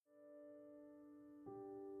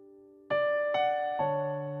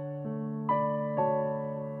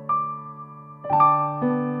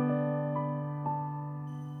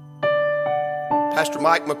Pastor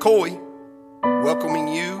Mike McCoy, welcoming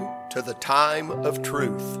you to the Time of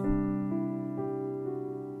Truth.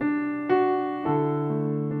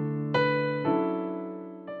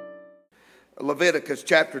 Leviticus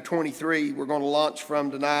chapter 23, we're going to launch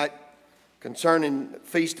from tonight concerning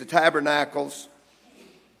Feast of Tabernacles.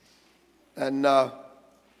 And how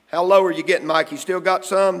low are you getting, Mike? You still got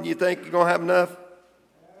some? You think you're going to have enough?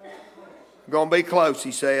 Going to be close,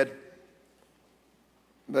 he said.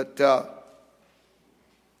 But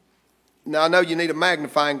now I know you need a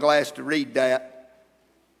magnifying glass to read that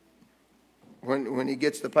when he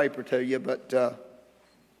gets the paper to you, but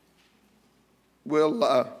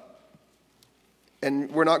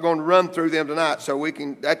and we're not going to run through them tonight, so we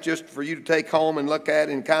can. That's just for you to take home and look at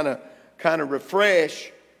and kind of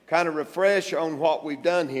refresh on what we've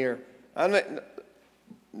done here. I mean,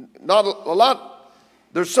 not a lot.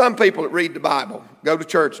 There's some people that read the Bible, go to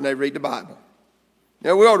church and they read the Bible. You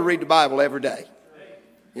know, we ought to read the Bible every day.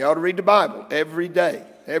 You ought to read the Bible every day,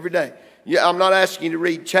 every day. Yeah, I'm not asking you to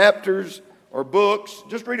read chapters or books.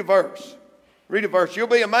 Just read a verse. Read a verse. You'll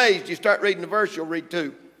be amazed. You start reading the verse, you'll read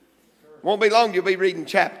two. Won't be long, you'll be reading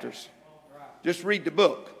chapters. Just read the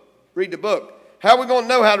book. Read the book. How are we going to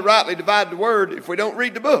know how to rightly divide the word if we don't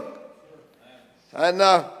read the book? And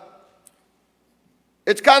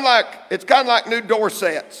it's kind of like new door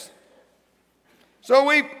sets. So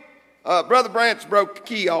Brother Brant's broke the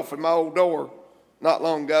key off of my old door not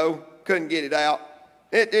long ago. Couldn't get it out.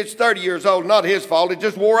 It's 30 years old. Not his fault. It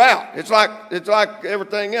just wore out. It's like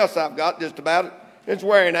everything else I've got. Just about it. It's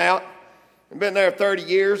wearing out. I've been there 30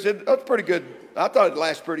 years. That's pretty good. I thought it'd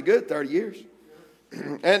last pretty good, 30 years.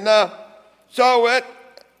 And so I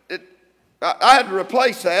had to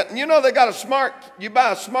replace that. And you know they got you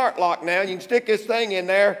buy a smart lock now. You can stick this thing in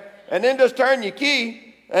there and then just turn your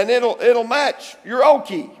key and it'll match your old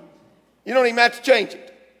key. You don't even have to change it.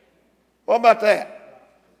 What about that?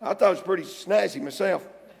 I thought it was pretty snazzy myself.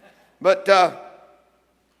 But I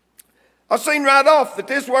seen right off that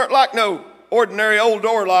this weren't like no ordinary old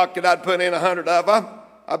door lock that I'd put in 100 of.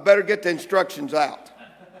 I better get the instructions out.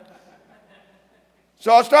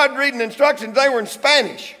 So I started reading the instructions. They were in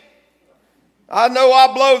Spanish. I know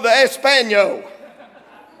I blow the Espanol.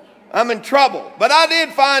 I'm in trouble. But I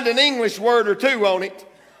did find an English word or two on it.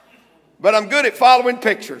 But I'm good at following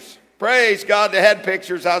pictures. Praise God, they had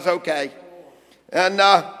pictures. I was okay. And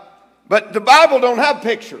but the Bible don't have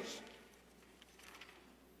pictures.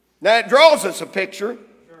 Now it draws us a picture.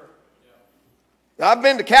 I've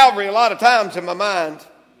been to Calvary a lot of times in my mind.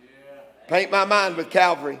 Paint my mind with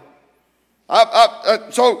Calvary. But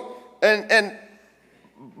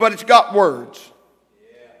it's got words.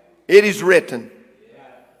 It is written.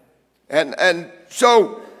 And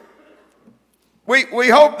so we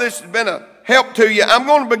hope this has been a help to you. I'm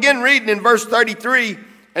going to begin reading in verse 33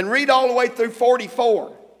 and read all the way through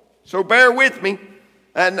 44. So bear with me.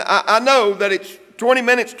 And I know that it's 20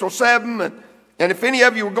 minutes till 7. And if any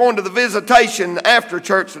of you are going to the visitation after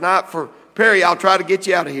church tonight for Perry, I'll try to get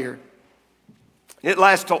you out of here. It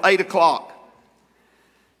lasts till 8 o'clock.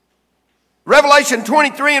 Revelation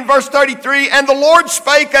 23 and verse 33, and the Lord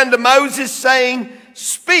spake unto Moses, saying,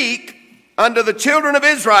 speak unto the children of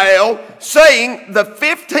Israel, saying, the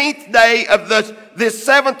 15th day of this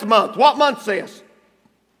 7th month. What month's this?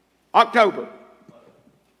 October.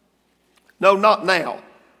 No, not now.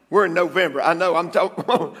 We're in November. I know. I'm talking.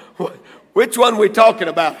 Which one are we talking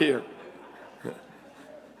about here?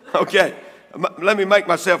 Okay, let me make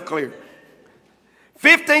myself clear.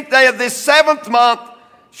 15th day of this 7th month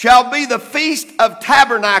shall be the Feast of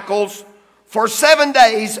Tabernacles for 7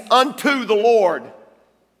 days unto the Lord.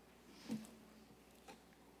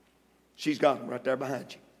 She's got them right there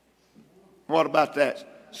behind you. What about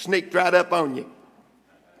that? Sneaked right up on you.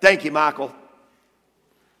 Thank you, Michael.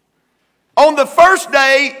 On the first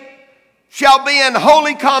day shall be an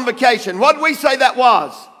holy convocation. What did we say that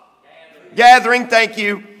was? Gathering, thank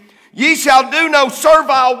you. Ye shall do no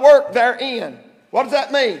servile work therein. What does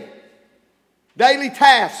that mean? Daily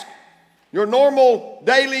task. Your normal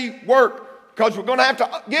daily work. Because we're going to have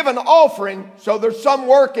to give an offering, so there's some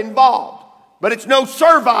work involved. But it's no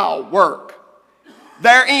servile work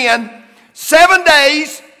therein. 7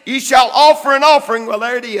 days ye shall offer an offering. Well,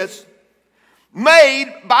 there it is.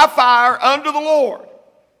 Made by fire unto the Lord.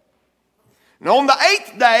 And on the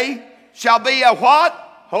 8th day shall be a what?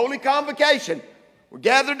 Holy convocation. We're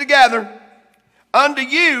gathered together unto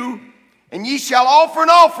you, and ye shall offer an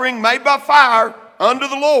offering made by fire unto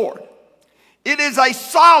the Lord. It is a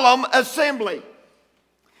solemn assembly.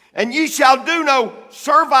 And ye shall do no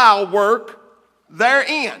servile work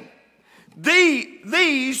therein.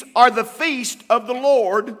 These are the feast of the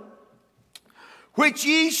Lord, which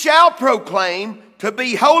ye shall proclaim to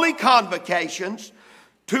be holy convocations.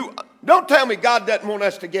 Don't tell me God doesn't want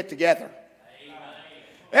us to get together.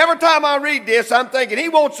 Every time I read this, I'm thinking He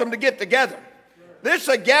wants them to get together. This is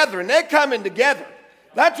a gathering. They're coming together.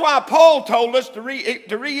 That's why Paul told us to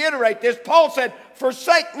reiterate this. Paul said,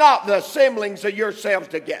 forsake not the assemblings of yourselves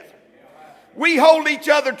together. We hold each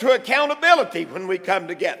other to accountability when we come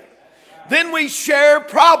together. Then we share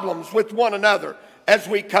problems with one another as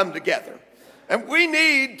we come together. And we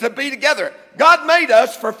need to be together. God made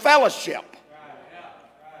us for fellowship.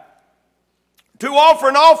 To offer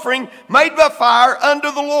an offering made by fire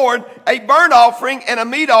unto the Lord, a burnt offering and a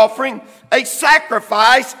meat offering, a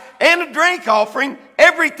sacrifice and a drink offering,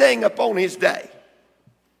 everything upon His day.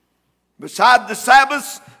 Beside the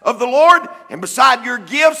Sabbaths of the Lord, and beside your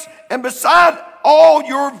gifts, and beside all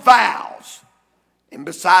your vows, and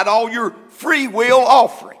beside all your free will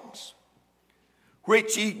offerings,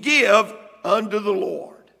 which ye give unto the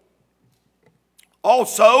Lord.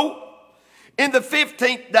 Also, in the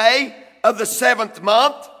 15th day of the 7th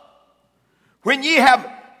month, when ye have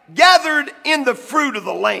gathered in the fruit of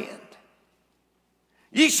the land,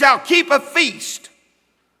 ye shall keep a feast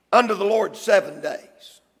unto the Lord 7 days.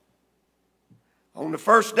 On the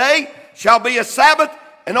first day shall be a Sabbath,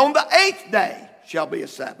 and on the 8th day shall be a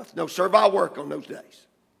Sabbath. No servile work on those days.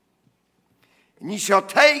 And ye shall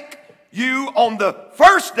take you on the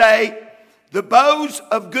first day the boughs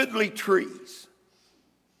of goodly trees,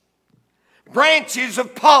 branches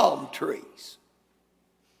of palm trees,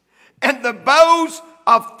 and the boughs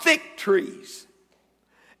of thick trees,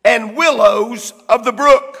 and willows of the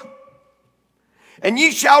brook. And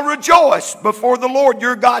ye shall rejoice before the Lord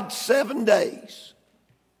your God 7 days.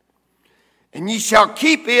 And ye shall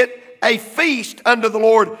keep it a feast unto the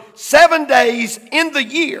Lord 7 days in the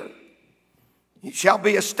year. It shall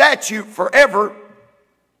be a statute forever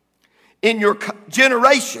in your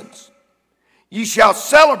generations. Ye shall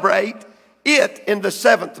celebrate it in the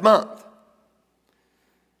 7th month.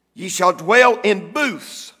 Ye shall dwell in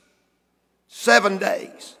booths 7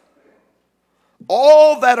 days.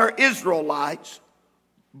 All that are Israelites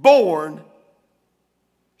born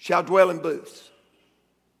shall dwell in booths.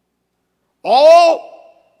 All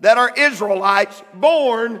that are Israelites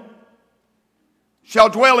born shall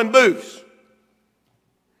dwell in booths,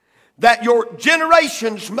 that your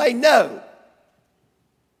generations may know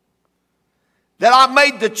that I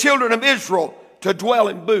made the children of Israel to dwell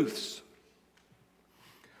in booths.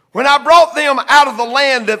 When I brought them out of the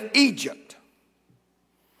land of Egypt,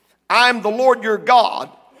 I am the Lord your God.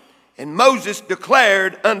 And Moses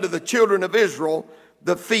declared unto the children of Israel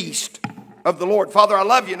the feast of the Lord. Father, I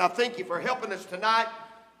love you and I thank you for helping us tonight.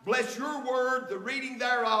 Bless your word, the reading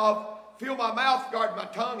thereof. Fill my mouth, guard my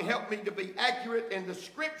tongue. Help me to be accurate in the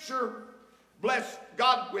scripture. Bless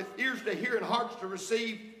God with ears to hear and hearts to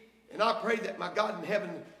receive. And I pray that my God in heaven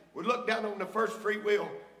would look down on the First Free Will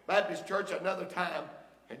Baptist Church another time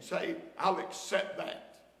and say, I'll accept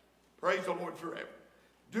that. Praise the Lord forever.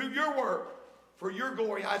 Do your work for your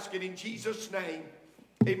glory. I ask it in Jesus' name.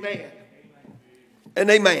 Amen. And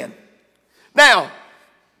amen. Now,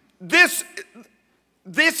 this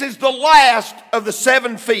is the last of the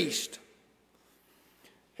 7 feasts.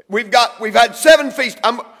 We've had 7 feasts.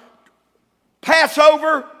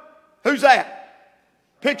 Passover, who's that?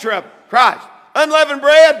 Picture of Christ. Unleavened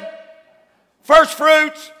bread, first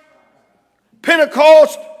fruits,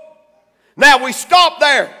 Pentecost. Now we stop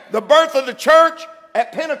there. The birth of the church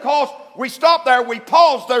at Pentecost. We stop there. We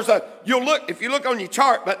pause. If you look on your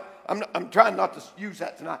chart, but I'm trying not to use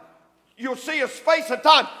that tonight. You'll see a space of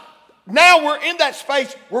time. Now we're in that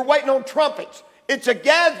space. We're waiting on trumpets. It's a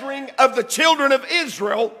gathering of the children of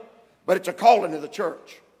Israel, but it's a calling of the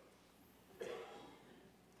church.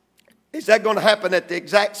 Is that going to happen at the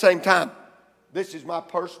exact same time? This is my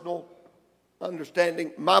personal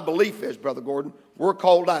understanding. My belief is, Brother Gordon, we're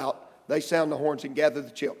called out. They sound the horns and gather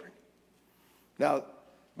the children. Now,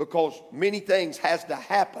 because many things has to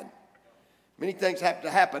happen. Many things have to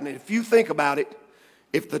happen. And if you think about it,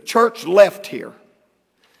 if the church left here,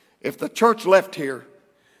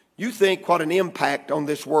 you think what an impact on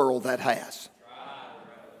this world that has.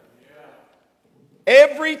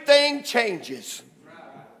 Everything changes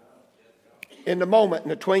in the moment, in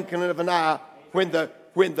the twinkling of an eye, when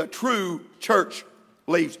the true church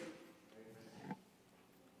leaves.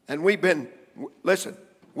 And listen,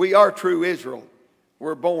 we are true Israel.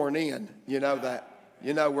 We're born in, you know that.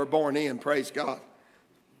 You know we're born in, praise God.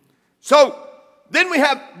 So, then we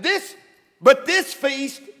have this, but this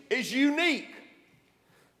feast is unique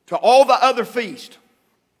to all the other feasts.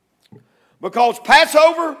 Because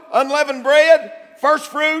Passover, unleavened bread, first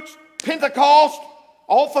fruits, Pentecost,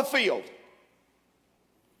 all fulfilled.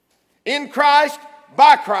 In Christ,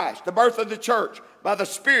 by Christ, the birth of the church by the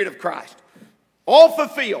Spirit of Christ. All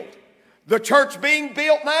fulfilled. The church being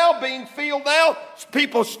built now, being filled now,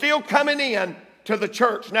 people still coming in to the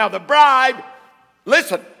church. Now the bride,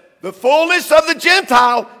 listen, the fullness of the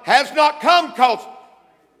Gentile has not come because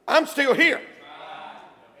I'm still here.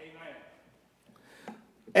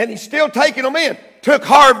 And he's still taking them in. Took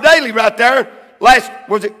Harv Daly right there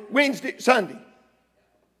was it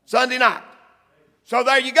Sunday night. So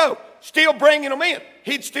there you go. Still bringing them in.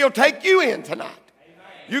 He'd still take you in tonight.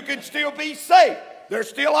 You can still be saved. There's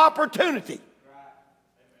still opportunity.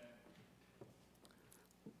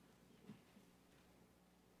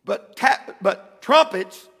 But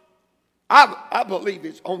trumpets, I believe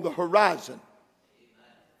it's on the horizon.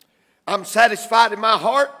 I'm satisfied in my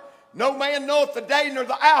heart. No man knoweth the day nor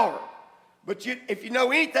the hour. But if you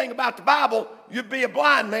know anything about the Bible, you'd be a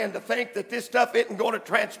blind man to think that this stuff isn't going to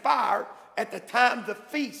transpire at the time of the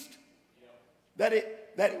feast. That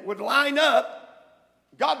it would line up.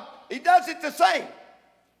 God, He does it the same.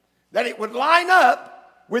 That it would line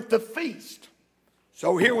up with the feast.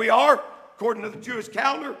 So here we are, according to the Jewish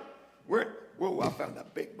calendar. I found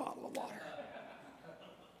that big bottle of water.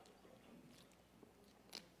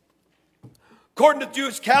 According to the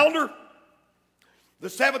Jewish calendar, the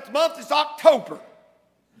 7th month is October.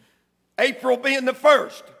 April being the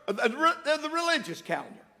 1st. The religious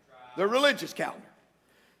calendar. The religious calendar.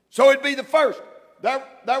 So it'd be the 1st.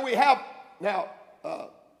 There we have. Now,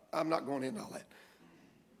 I'm not going into all that.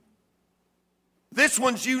 This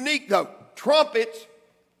one's unique though. Trumpets.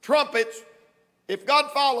 If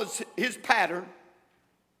God follows His pattern,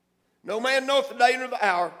 no man knoweth the day nor the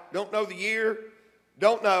hour. Don't know the year.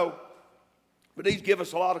 Don't know. But He's given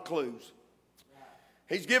us a lot of clues.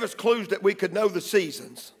 He's given us clues that we could know the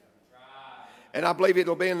seasons. And I believe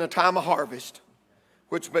it'll be in the time of harvest,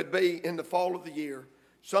 which would be in the fall of the year.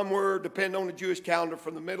 Somewhere, depending on the Jewish calendar,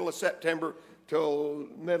 from the middle of September till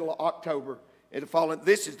middle of October. It'll fall in.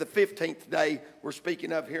 This is the 15th day we're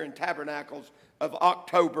speaking of here in Tabernacles of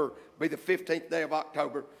October. Be the 15th day of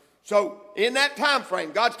October. So in that time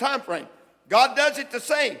frame, God's time frame, God does it the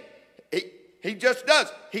same. He just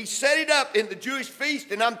does. He set it up in the Jewish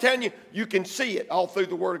feast, and I'm telling you, you can see it all through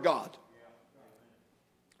the Word of God.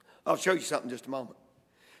 I'll show you something in just a moment.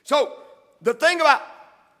 So the thing about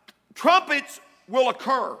trumpets will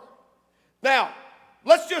occur. Now,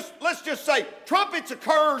 let's just say trumpets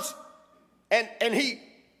occurs, and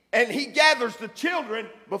he gathers the children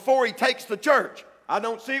before He takes the church. I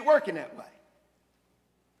don't see it working that way.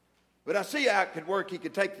 But I see how it could work. He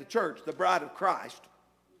could take the church, the bride of Christ,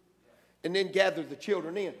 and then gather the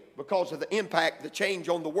children in because of the impact, the change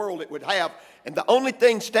on the world it would have. And the only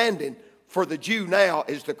thing standing for the Jew now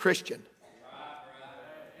is the Christian.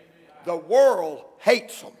 The world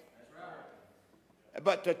hates them.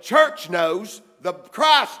 But the church knows the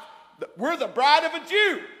Christ, we're the bride of a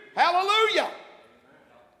Jew. Hallelujah.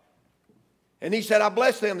 And He said, I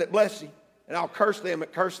bless them that bless thee, and I'll curse them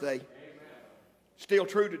that curse thee. Still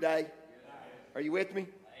true today. Are you with me?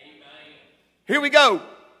 Here we go.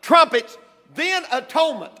 Trumpets, then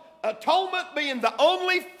atonement. Atonement being the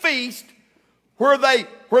only feast where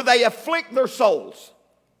they afflict their souls.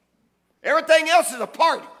 Everything else is a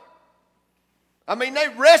party. I mean, they're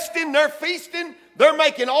resting, they're feasting, they're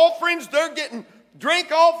making offerings, they're getting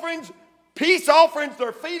drink offerings, peace offerings,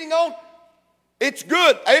 they're feeding on. It's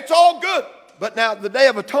good. It's all good. But now the Day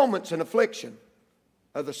of Atonement's an affliction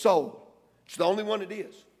of the soul. It's the only one it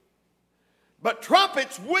is. But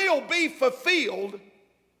trumpets will be fulfilled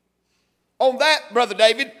on that, Brother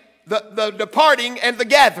David, the departing and the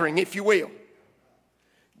gathering, if you will.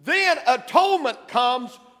 Then atonement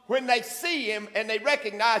comes when they see Him and they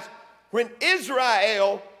recognize when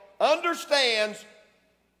Israel understands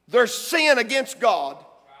their sin against God.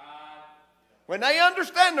 When they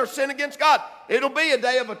understand their sin against God, it'll be a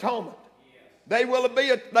day of atonement. They will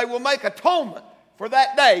make atonement for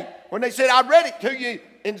that day. When they said, I read it to you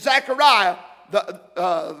in Zechariah the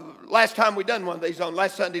last time we done one of these on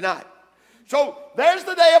last Sunday night. So there's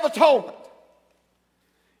the Day of Atonement.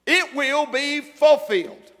 It will be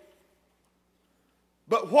fulfilled.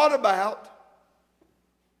 But what about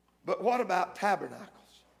tabernacles?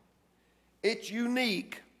 It's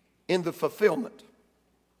unique in the fulfillment.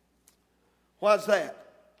 Why is that?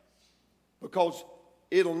 Because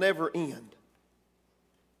it'll never end.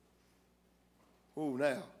 Oh,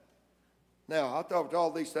 now I thought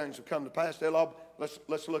all these things would come to pass.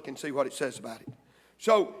 Let's look and see what it says about it.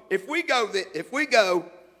 So if we go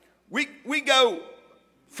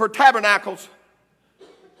for tabernacles.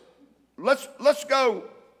 Let's go.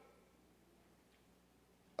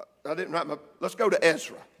 Let's go to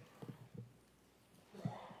Ezra.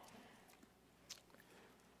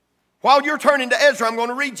 While you're turning to Ezra, I'm going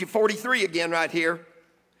to read you 43 again right here.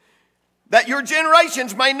 That your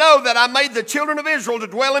generations may know that I made the children of Israel to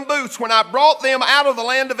dwell in booths when I brought them out of the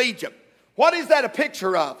land of Egypt. What is that a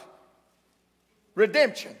picture of?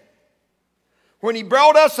 Redemption. When he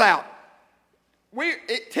brought us out.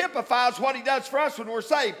 It typifies what he does for us when we're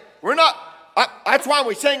saved. That's why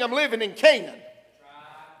we sing, I'm living in Canaan.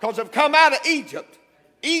 Because I've come out of Egypt.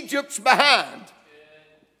 Egypt's behind.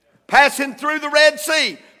 Passing through the Red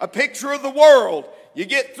Sea. A picture of the world. You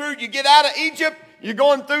get out of Egypt. You're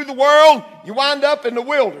going through the world. You wind up in the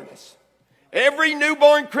wilderness. Every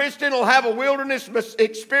newborn Christian will have a wilderness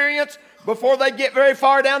experience before they get very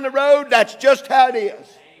far down the road. That's just how it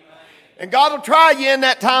is. And God will try you in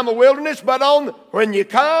that time of wilderness, but when you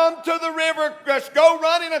come to the river, just go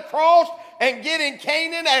running across and get in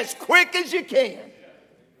Canaan as quick as you can.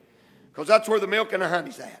 Because that's where the milk and the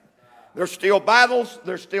honey's at. There's still battles,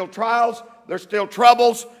 there's still trials, there's still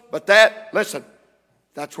troubles, but listen,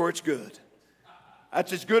 that's where it's good.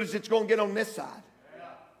 That's as good as it's going to get on this side.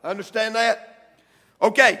 Understand that?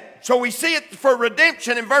 Okay, so we see it for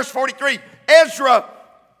redemption in verse 43. Ezra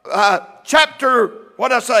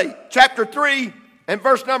chapter 3 and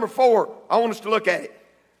verse number 4. I want us to look at it.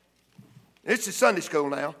 This is Sunday school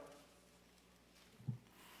now.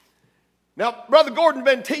 Now, Brother Gordon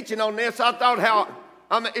been teaching on this. I thought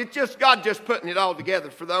it's just God just putting it all together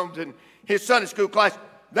for those in his Sunday school class.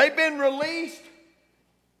 They've been released.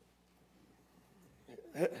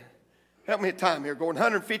 Help me at time here, Gordon.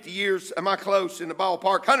 150 years, am I close in the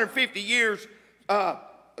ballpark? 150 years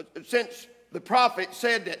since the prophet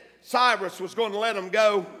said that Cyrus was going to let them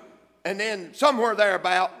go, and then somewhere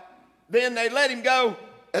thereabout, then they let him go.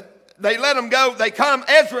 They come,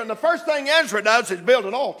 Ezra, and the first thing Ezra does is build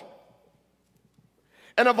an altar.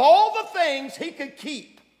 And of all the things he could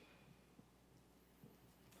keep,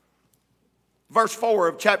 verse 4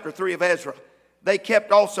 of chapter 3 of Ezra, they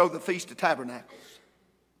kept also the Feast of Tabernacles.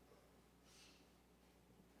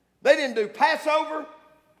 They didn't do Passover.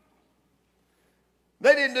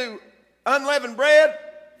 They didn't do unleavened bread,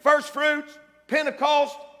 first fruits,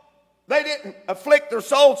 Pentecost. They didn't afflict their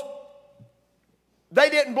souls.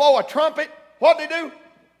 They didn't blow a trumpet. What did they do?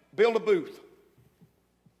 Build a booth.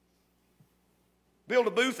 Build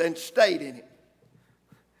a booth and stayed in it.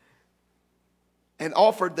 And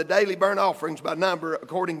offered the daily burnt offerings by number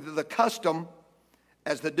according to the custom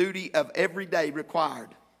as the duty of every day required.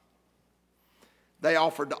 They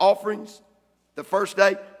offered the offerings the first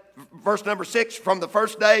day. Verse number 6, from the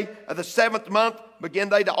first day of the 7th month began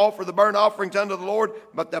they to offer the burnt offerings unto the Lord,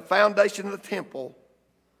 but the foundation of the temple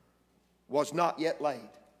was not yet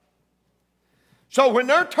laid. So when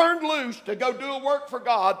they're turned loose to go do a work for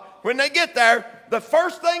God, when they get there, the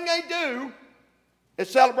first thing they do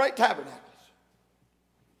is celebrate tabernacles.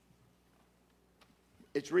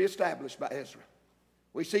 It's reestablished by Ezra.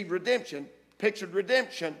 We see redemption, pictured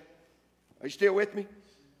redemption. Are you still with me?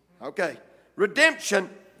 Okay. Redemption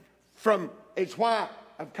it's why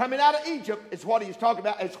of coming out of Egypt is what he's talking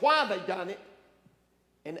about. It's why they done it.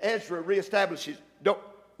 And Ezra reestablishes.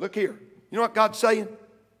 Look here. You know what God's saying?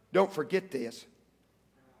 Don't forget this.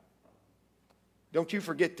 Don't you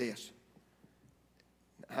forget this.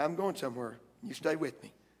 I'm going somewhere. You stay with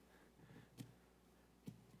me.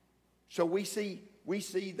 So we see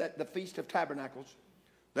that the Feast of Tabernacles,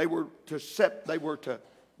 they were to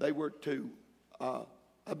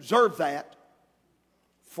observe that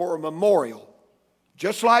for a memorial,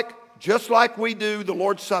 just like we do the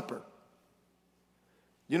Lord's Supper.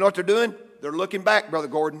 You know what they're doing? They're looking back, Brother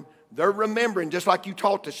Gordon. They're remembering, just like you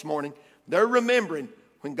taught this morning. They're remembering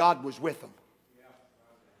when God was with them.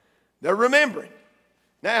 They're remembering.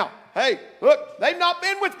 Now, hey, look, they've not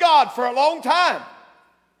been with God for a long time.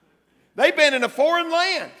 They've been in a foreign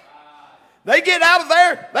land. They get out of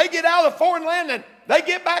there, they get out of the foreign land, and they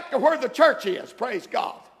get back to where the church is, praise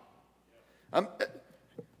God.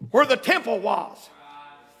 Where the temple was.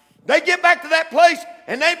 They get back to that place,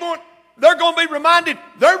 and they're going to be reminded,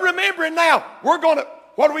 they're remembering now, what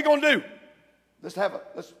are we going to do? Let's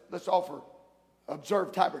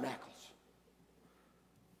observe tabernacles.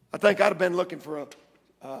 I think I'd have been looking for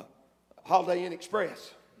a Holiday Inn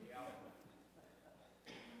Express.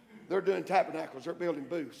 They're doing tabernacles. They're building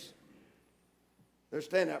booths. They're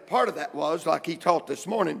standing out. Part of that was, like he taught this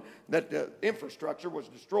morning, that the infrastructure was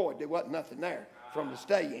destroyed. There wasn't nothing there from to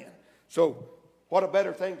stay in. So what a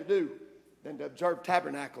better thing to do than to observe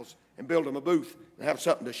tabernacles and build them a booth and have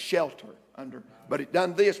something to shelter under. But it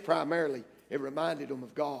done this primarily. It reminded them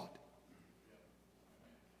of God.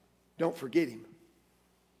 Don't forget him.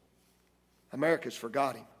 America's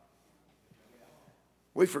forgot him.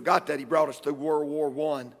 We forgot that he brought us through World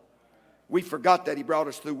War I. We forgot that He brought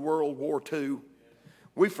us through World War II.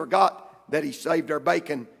 We forgot that He saved our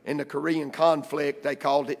bacon in the Korean conflict, they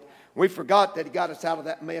called it. We forgot that He got us out of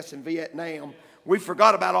that mess in Vietnam. We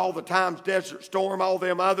forgot about all the times, Desert Storm, all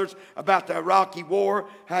them others, about the Iraqi war,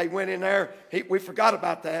 how He went in there. We forgot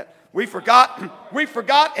about that. We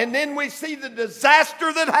forgot, and then we see the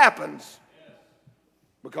disaster that happens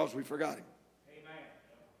because we forgot Him.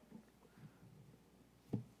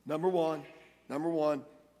 Number one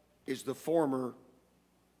is the former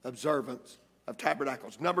observance of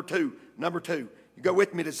tabernacles. Number two, you go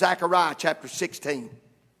with me to Zechariah chapter 16.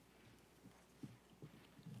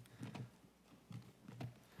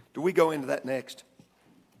 Do we go into that next?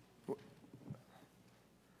 I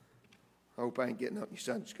hope I ain't getting up in your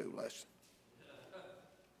Sunday school lesson.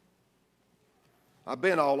 I've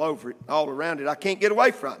been all over it, all around it. I can't get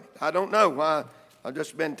away from it. I don't know why. I've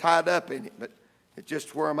just been tied up in it, but it's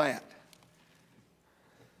just where I'm at.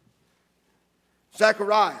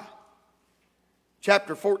 Zechariah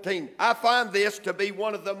chapter 14. I find this to be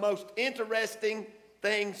one of the most interesting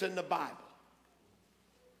things in the Bible.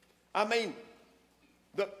 I mean,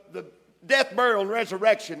 the death, burial, and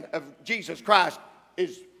resurrection of Jesus Christ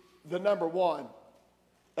is the number one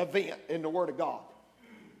event in the Word of God.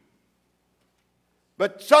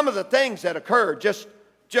 But some of the things that occur just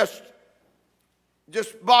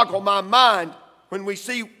boggle my mind when we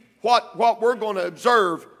see what we're going to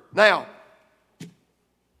observe now.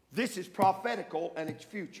 This is prophetical and it's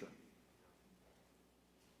future.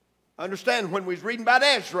 Understand, when we was reading about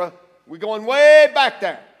Ezra, we're going way back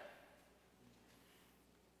there.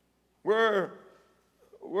 We're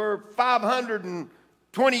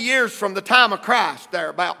 520 years from the time of Christ there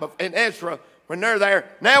about in Ezra when they're there.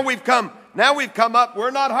 Now we've come up.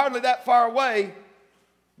 We're not hardly that far away,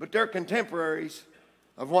 but they're contemporaries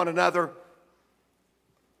of one another.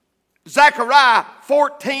 Zechariah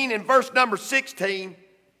 14 and verse number 16.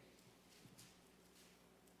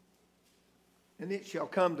 And it shall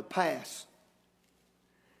come to pass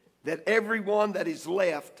that everyone that is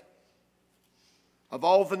left of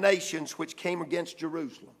all the nations which came against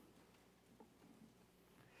Jerusalem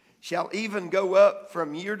shall even go up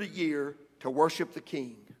from year to year to worship the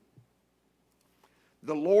King,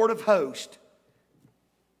 the Lord of hosts,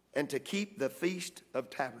 and to keep the Feast of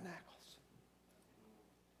Tabernacles.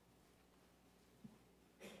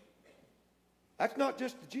 That's not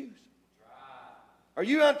just the Jews. Are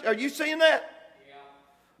you seeing that?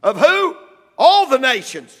 Of who? All the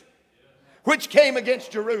nations which came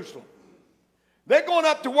against Jerusalem. They're going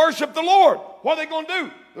up to worship the Lord. What are they going to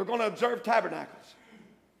do? They're going to observe tabernacles.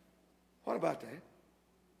 What about that?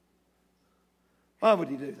 Why would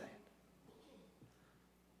He do that?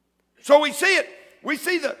 So we see it. We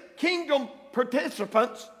see the kingdom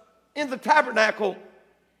participants in the tabernacle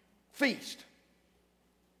feast.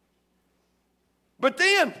 But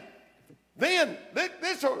then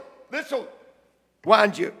this will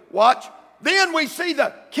wind you. Watch. Then we see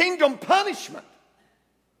the kingdom punishment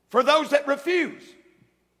for those that refuse.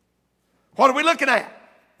 What are we looking at?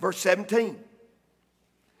 Verse 17.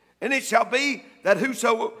 And it shall be that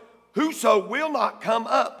whoso will not come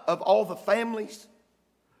up of all the families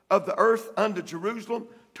of the earth unto Jerusalem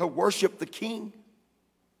to worship the King.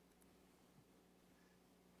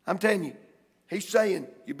 I'm telling you, He's saying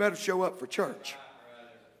you better show up for church.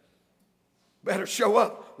 Better show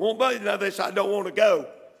up. Won't be none of this, I don't want to go.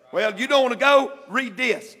 Well, you don't want to go? Read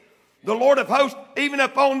this. The Lord of hosts, even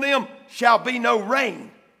upon them shall be no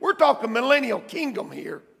rain. We're talking millennial kingdom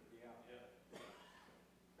here.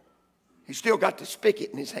 He's still got the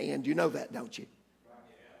spigot in his hand. You know that, don't you?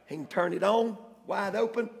 He can turn it on wide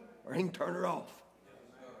open, or he can turn it off.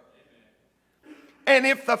 And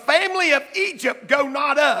if the family of Egypt go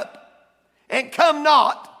not up and come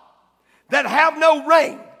not, that have no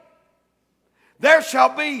rain, there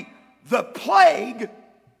shall be the plague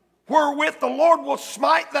wherewith the Lord will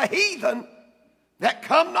smite the heathen that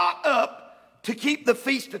come not up to keep the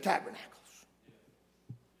Feast of Tabernacles.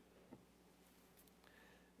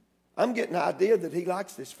 I'm getting the idea that He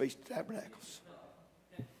likes this Feast of Tabernacles.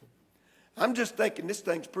 I'm just thinking this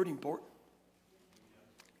thing's pretty important.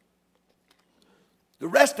 The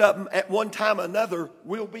rest of them at one time or another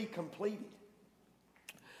will be completed.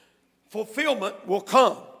 Fulfillment will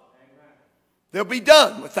come. They'll be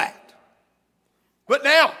done with that. But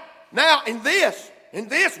now in this,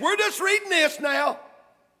 we're just reading this now.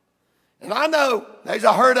 And I know there's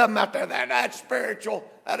a herd of them out there that's spiritual.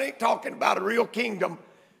 That ain't talking about a real kingdom.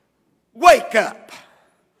 Wake up.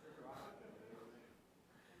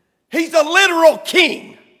 He's a literal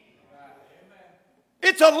king.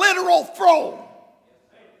 It's a literal throne.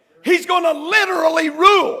 He's going to literally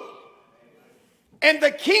rule. And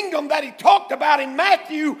the kingdom that he talked about in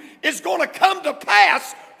Matthew is going to come to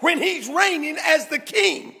pass when he's reigning as the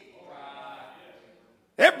king.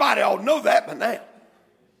 Everybody ought to know that by now.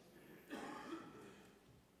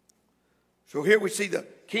 So here we see the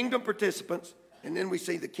kingdom participants, and then we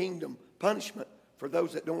see the kingdom punishment for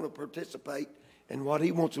those that don't want to participate in what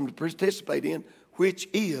he wants them to participate in, which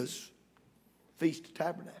is Feast of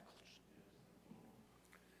Tabernacles.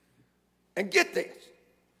 And get this.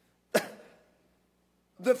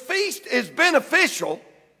 The feast is beneficial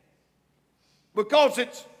because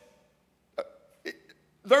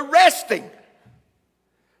they're resting.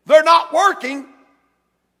 They're not working.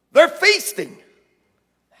 They're feasting.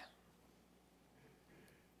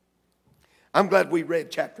 I'm glad we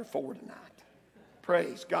read chapter 4 tonight.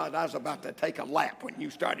 Praise God. I was about to take a lap when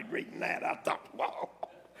you started reading that. I thought, whoa.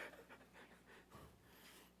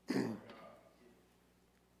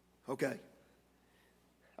 Okay.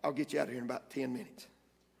 I'll get you out of here in about 10 minutes.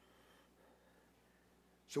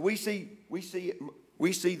 So we see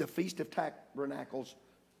the Feast of Tabernacles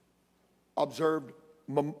observed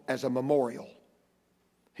as a memorial.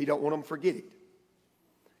 He don't want them to forget it.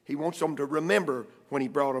 He wants them to remember when he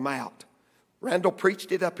brought them out. Randall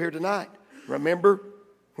preached it up here tonight. Remember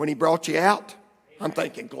when he brought you out? I'm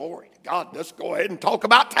thinking, glory to God, let's go ahead and talk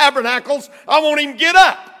about tabernacles. I won't even get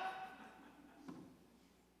up.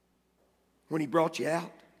 When he brought you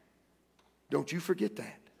out, don't you forget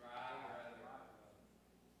that.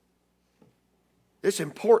 It's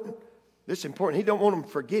important. It's important. He don't want them to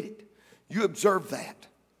forget it. You observe that.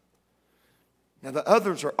 Now the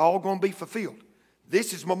others are all going to be fulfilled.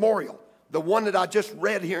 This is memorial. The one that I just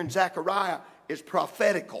read here in Zechariah is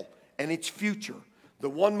prophetical and it's future. The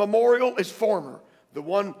one memorial is former. The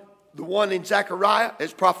one in Zechariah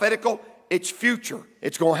is prophetical. It's future.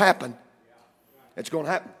 It's going to happen. It's going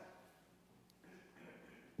to happen.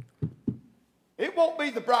 It won't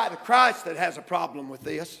be the bride of Christ that has a problem with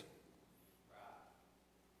this.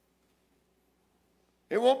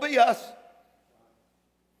 It won't be us.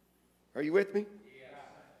 Are you with me?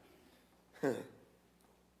 Yeah.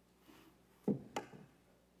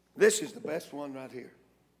 This is the best one right here.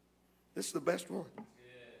 This is the best one.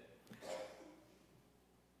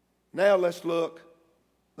 Now let's look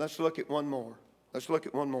at one more. Let's look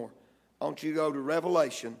at one more. I want you to go to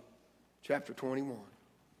Revelation chapter 21.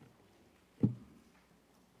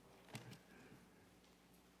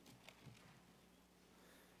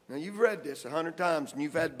 Now, you've read this 100 times, and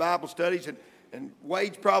you've had Bible studies, and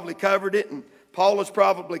Wade's probably covered it, and Paula's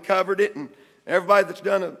probably covered it, and everybody that's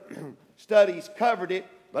done a study's covered it,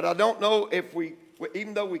 but I don't know if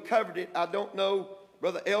even though we covered it, I don't know,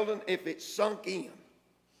 Brother Eldon, if it's sunk in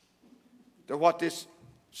to what this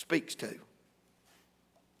speaks to.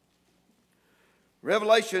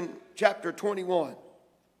 Revelation chapter 21,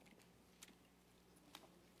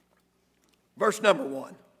 verse number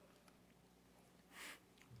 1.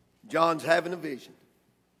 John's having a vision.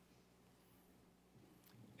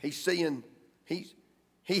 He's seeing,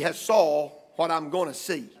 he has saw what I'm going to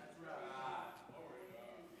see.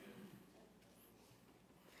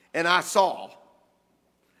 And I saw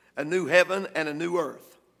a new heaven and a new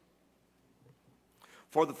earth.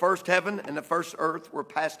 For the first heaven and the first earth were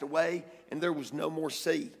passed away, and there was no more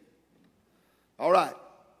sea. All right.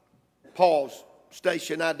 Pause.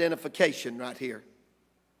 Station identification right here.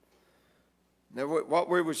 Now, what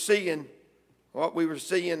we were seeing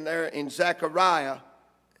there in Zechariah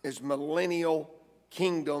is millennial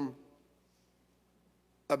kingdom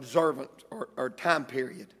observant or time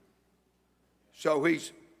period. So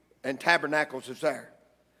and tabernacles is there.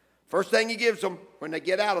 First thing he gives them when they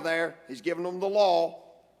get out of there, he's giving them the law.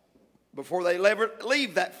 Before they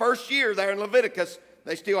leave that first year there in Leviticus,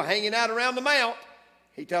 they still hanging out around the mount.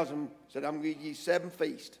 He tells them, said, I'm going to give you 7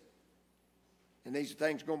 feasts. And these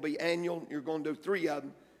things are going to be annual. You're going to do 3 of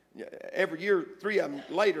them. Every year, 3 of them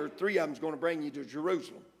later, 3 of them is going to bring you to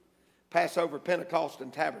Jerusalem. Passover, Pentecost,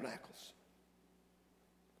 and Tabernacles.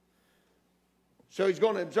 So he's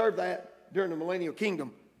going to observe that during the millennial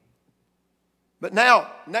kingdom. But now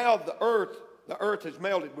the earth is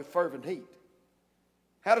melted with fervent heat.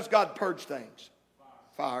 How does God purge things?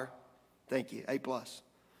 Fire. Thank you. A+.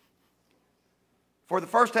 For the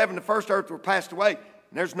first heaven and the first earth were passed away, and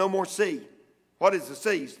there's no more sea. What is the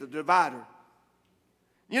sea? It's the divider.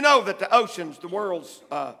 You know that the ocean's the world's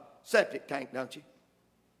septic tank, don't you?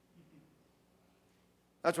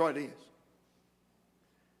 That's what it is.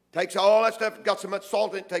 Takes all that stuff, got so much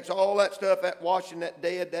salt in it, takes all that stuff, that washing, that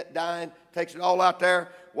dead, that dying, takes it all out there,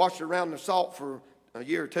 washes it around the salt for a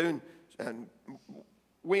year or two, and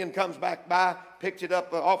wind comes back by, picks it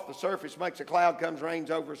up off the surface, makes a cloud, comes,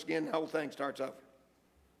 rains over us again, the whole thing starts over.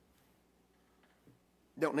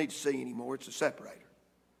 Don't need to see anymore. It's a separator.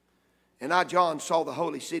 And I, John, saw the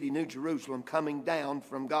holy city, New Jerusalem, coming down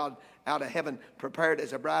from God out of heaven, prepared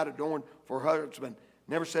as a bride adorned for her husband.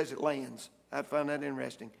 Never says it lands. I find that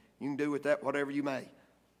interesting. You can do with that whatever you may.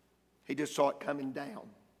 He just saw it coming down.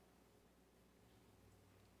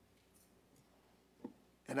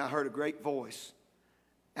 And I heard a great voice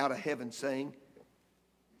out of heaven saying,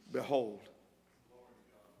 behold,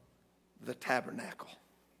 the tabernacle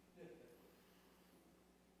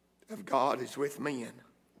of God is with men.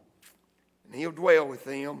 And he'll dwell with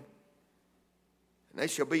them. And they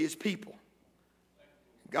shall be his people.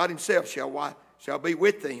 God himself shall be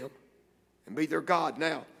with them and be their God.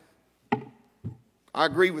 Now, I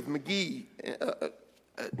agree with McGee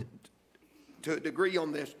to a degree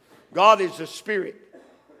on this. God is a spirit.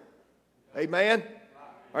 Amen?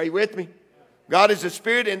 Are you with me? God is a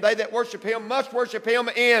spirit, and they that worship him must worship him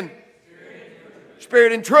in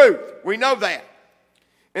spirit and truth. We know that.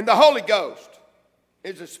 And the Holy Ghost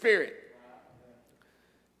is a spirit.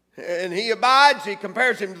 And he abides, he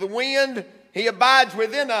compares him to the wind. He abides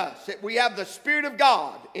within us. We have the Spirit of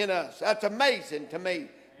God in us. That's amazing to me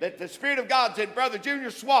that the Spirit of God's in Brother Junior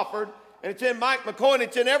Swafford, and it's in Mike McCoy, and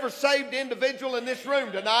it's in every saved individual in this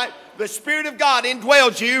room tonight. The Spirit of God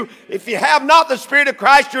indwells you. If you have not the Spirit of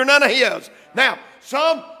Christ, you're none of his. Now,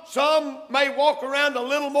 some may walk around a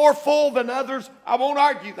little more full than others. I won't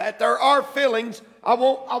argue that. There are feelings. I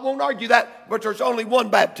won't argue that. But there's only one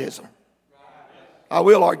baptism. I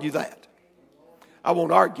will argue that. I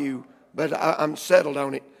won't argue, but I'm settled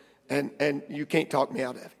on it, and you can't talk me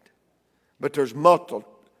out of it. But there's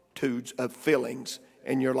multitudes of fillings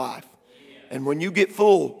in your life. And when you get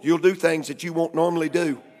full, you'll do things that you won't normally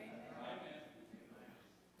do.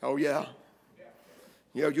 Oh, yeah.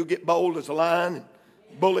 You know, you'll get bold as a lion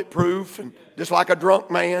and bulletproof, and just like a drunk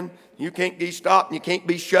man. You can't be stopped and you can't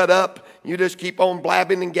be shut up. You just keep on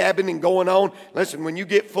blabbing and gabbing and going on. Listen, when you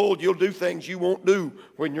get full, you'll do things you won't do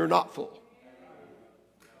when you're not full.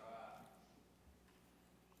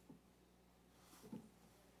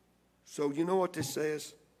 So you know what this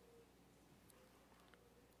says?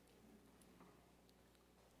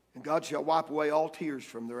 And God shall wipe away all tears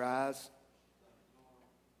from their eyes.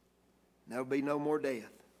 And there will be no more death.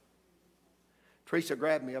 Teresa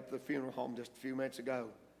grabbed me up to the funeral home just a few minutes ago.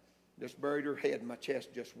 Just buried her head in my chest,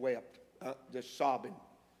 just wept, just sobbing,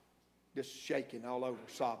 just shaking all over,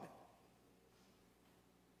 sobbing.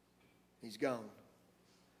 He's gone.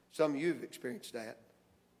 Some of you have experienced that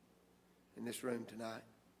in this room tonight.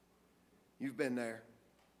 You've been there.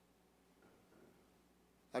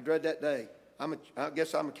 I dread that day. I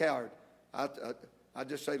guess I'm a coward. I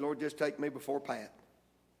just say, Lord, just take me before Pat.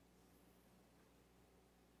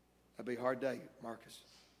 That'd be a hard day, Marcus.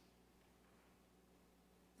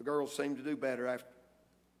 The girls seem to do better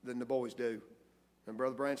than the boys do. And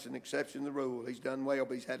Brother Branson, exception to the rule. He's done well,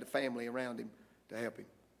 but he's had the family around him to help him.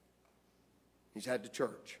 He's had the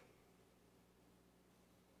church.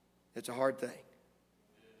 It's a hard thing.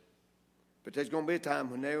 But there's going to be a time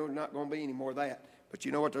when there's not going to be any more of that. But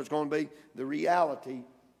you know what there's going to be? The reality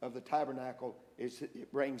of the tabernacle is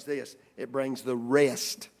it brings this. It brings the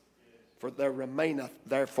rest. For there remaineth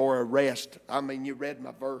therefore a rest. I mean, you read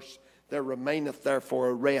my verse. There remaineth therefore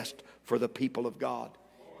a rest for the people of God.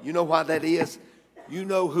 You know why that is? You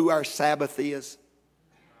know who our Sabbath is?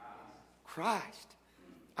 Christ.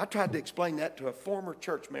 I tried to explain that to a former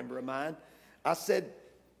church member of mine. I said,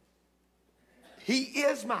 He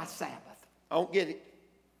is my Sabbath. I don't get it.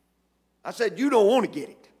 I said, you don't want to get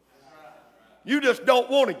it. You just don't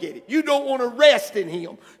want to get it. You don't want to rest in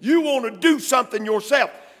Him. You want to do something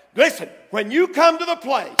yourself. Listen, when you come to the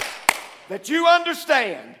place that you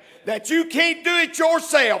understand that you can't do it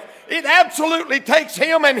yourself, it absolutely takes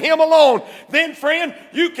Him and Him alone. Then, friend,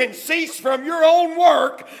 you can cease from your own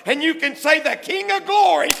work and you can say, the King of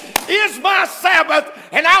Glory is my Sabbath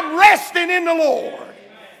and I'm resting in the Lord.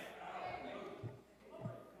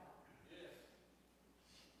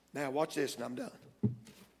 Now, watch this and I'm done.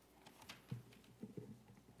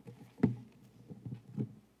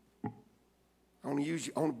 I want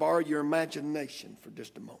to borrow your imagination for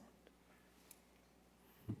just a moment.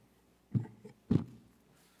 The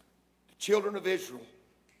children of Israel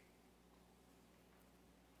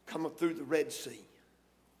come up through the Red Sea.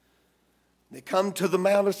 They come to the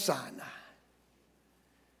Mount of Sinai.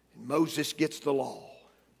 And Moses gets the law.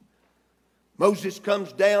 Moses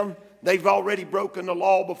comes down. They've already broken the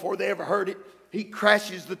law before they ever heard it. He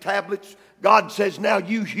crashes the tablets. God says, now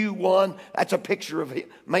you hew one. That's a picture of a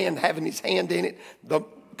man having his hand in it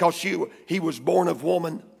because he was born of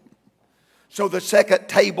woman. So the second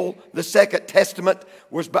table, the second testament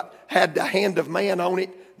had the hand of man on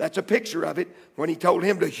it. That's a picture of it. When he told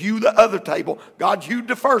him to hew the other table, God hewed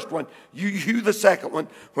the first one. You hew the second one.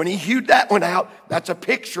 When he hewed that one out, that's a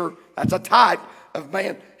picture, that's a type of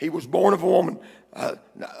man. He was born of a woman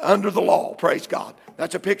under the law, praise God.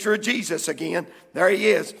 That's a picture of Jesus again. There he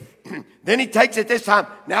is. Then he takes it this time.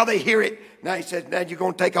 Now they hear it. Now he says, now you're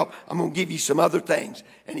going to take off. I'm going to give you some other things.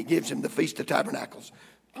 And he gives him the Feast of Tabernacles.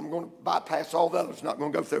 I'm going to bypass all the others, not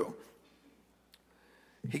going to go through them.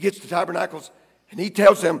 He gets the tabernacles, and he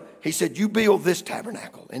tells them, he said, you build this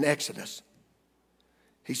tabernacle in Exodus.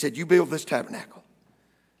 He said, you build this tabernacle.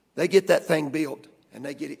 They get that thing built, and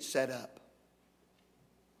they get it set up.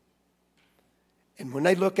 And when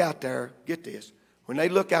they look out there, get this, when they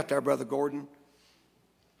look out there, Brother Gordon,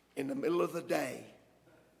 in the middle of the day,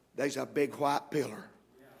 there's a big white pillar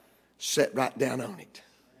set right down on it.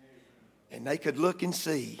 And they could look and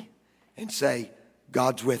see and say,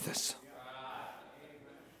 God's with us.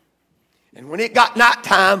 And when it got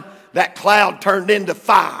nighttime, that cloud turned into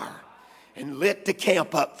fire and lit the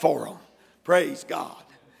camp up for them. Praise God.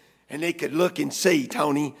 And they could look and see,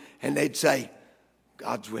 Tony, and they'd say,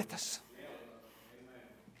 God's with us.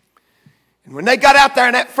 And when they got out there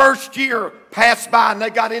and that first year passed by and they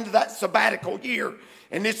got into that sabbatical year,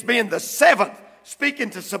 and this being the 7th, speaking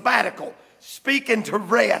to sabbatical, speaking to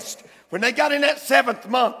rest, when they got in that 7th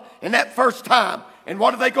month and that first time, and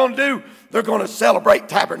what are they going to do? They're going to celebrate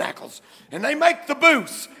tabernacles. And they make the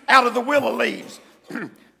booths out of the willow leaves.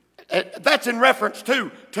 That's in reference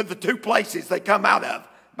to the two places they come out of,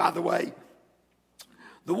 by the way.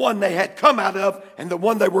 The one they had come out of and the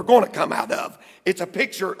one they were going to come out of. It's a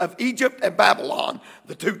picture of Egypt and Babylon,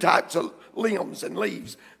 the two types of limbs and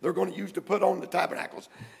leaves they're going to use to put on the tabernacles.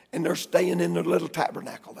 And they're staying in their little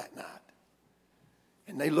tabernacle that night.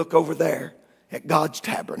 And they look over there at God's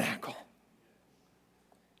tabernacle.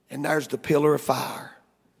 And there's the pillar of fire.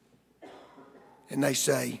 And they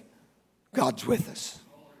say, God's with us.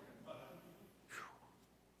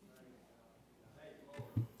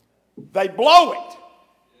 They blow it.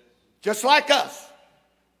 Just like us.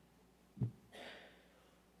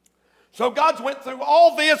 So God's went through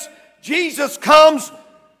all this. Jesus comes,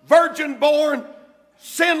 virgin born,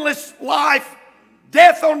 sinless life,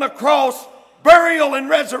 death on the cross, burial and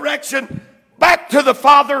resurrection, back to the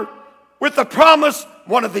Father with the promise,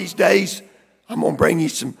 one of these days, I'm going to bring you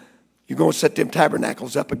some, you're going to set them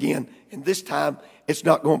tabernacles up again. And this time, it's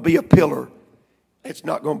not going to be a pillar. It's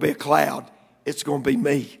not going to be a cloud. It's going to be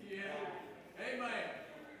me.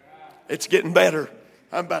 It's getting better.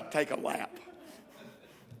 I'm about to take a lap.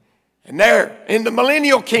 And there, in the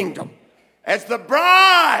millennial kingdom, as the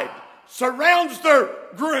bride surrounds their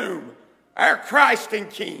groom, our Christ and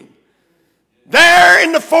King, there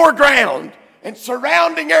in the foreground and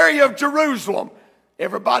surrounding area of Jerusalem,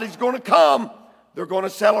 everybody's going to come. They're going to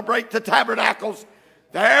celebrate the tabernacles.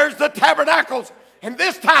 There's the tabernacles. And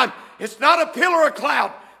this time, it's not a pillar of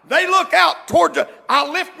cloud. They look out toward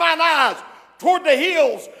I'll lift mine eyes toward the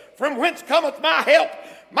hills from whence cometh my help.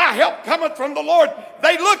 My help cometh from the Lord.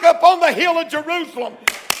 They look up on the hill of Jerusalem.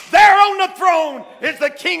 There on the throne is the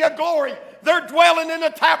King of glory. They're dwelling in the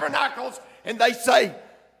tabernacles. And they say,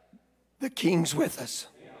 the King's with us.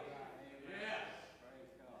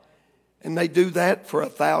 And they do that for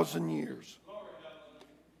 1,000 years.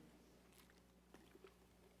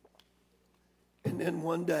 And then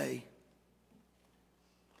one day,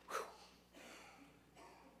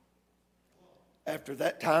 after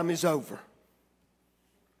that time is over,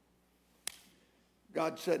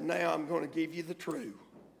 God said, now I'm going to give you the true.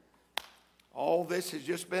 All this has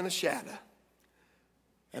just been a shadow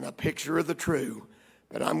and a picture of the true,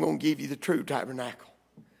 but I'm going to give you the true tabernacle.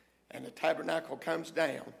 And the tabernacle comes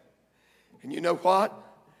down. And you know what?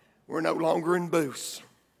 We're no longer in booths.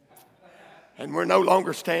 And we're no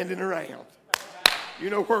longer standing around. You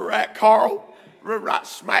know where we're at, Carl? We're right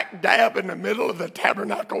smack dab in the middle of the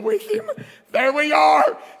tabernacle with him. There we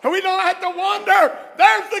are. And we don't have to wonder.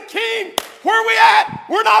 There's the King. Where we at?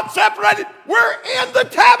 We're not separated. We're in the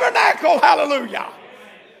tabernacle. Hallelujah.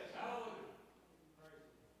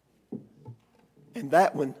 And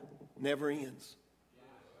that one never ends.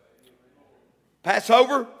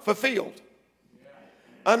 Passover, fulfilled.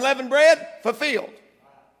 Unleavened bread, fulfilled.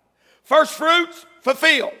 First fruits,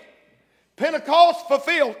 fulfilled. Pentecost,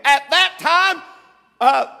 fulfilled. At that time,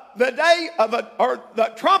 the day of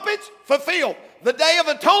the trumpets, fulfilled. The day of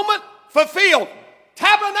atonement, fulfilled.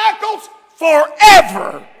 Tabernacles,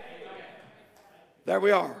 forever. There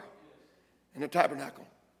we are in the tabernacle.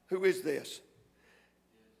 Who is this?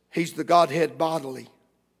 He's the Godhead bodily.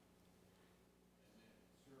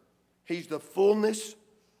 He's the fullness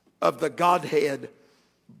of the Godhead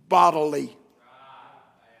bodily.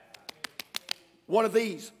 one of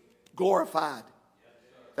these glorified.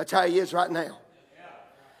 That's how he is right now.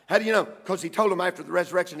 How do you know? Because he told them after the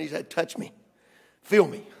resurrection, he said, touch me, feel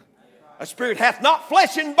me. A spirit hath not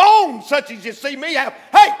flesh and bone, such as you see me have.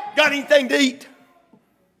 Hey, got anything to eat?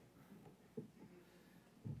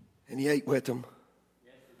 And he ate with them.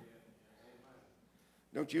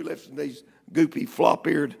 Don't you listen to these goopy,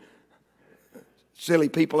 flop-eared, silly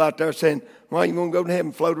people out there saying, well, you're going to go to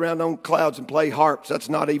heaven, float around on clouds and play harps. That's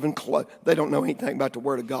not even close. They don't know anything about the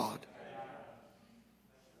Word of God.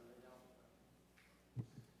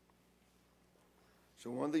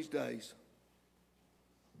 So one of these days,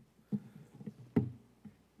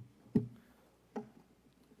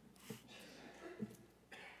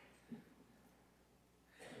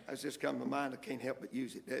 that's just come to mind. I can't help but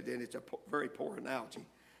use it. And it's a very poor analogy.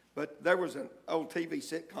 But there was an old TV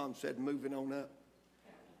sitcom said, moving on up.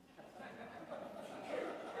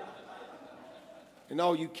 And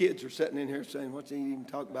all you kids are sitting in here saying, what's he even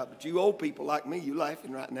talking about? But you old people like me, you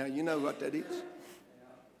laughing right now. You know what that is.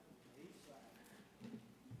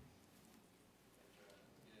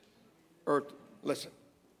 Earth, listen.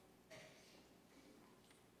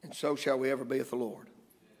 And so shall we ever be with the Lord.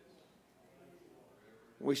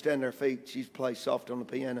 We stand on our feet. She's played soft on the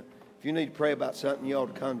piano. If you need to pray about something, you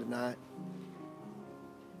ought to come tonight.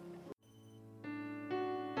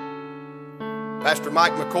 Pastor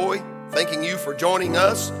Mike McCoy, thanking you for joining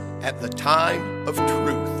us at the Time of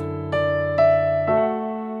Truth.